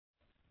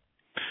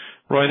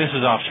Roy, this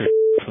is Officer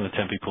from the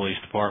Tempe Police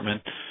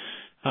Department.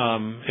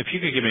 If you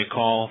could give me a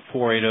call,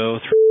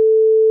 480.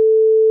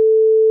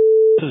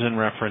 This is in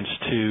reference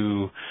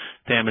to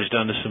damage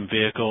done to some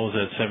vehicles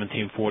at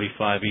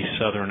 1745 East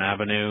Southern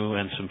Avenue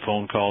and some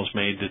phone calls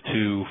made to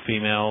two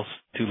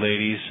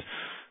ladies,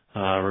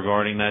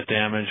 regarding that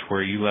damage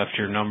where you left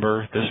your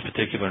number, this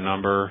particular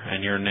number,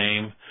 and your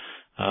name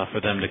for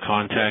them to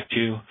contact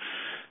you.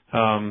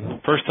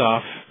 First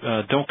off,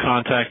 don't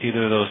contact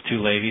either of those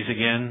two ladies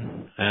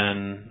again.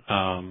 And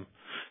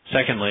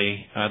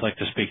secondly, I'd like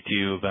to speak to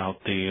you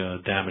about the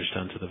damage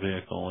done to the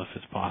vehicle, if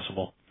it's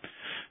possible.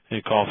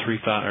 You call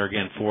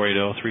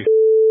 480-3.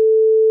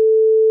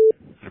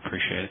 I'd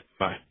appreciate it.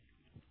 Bye.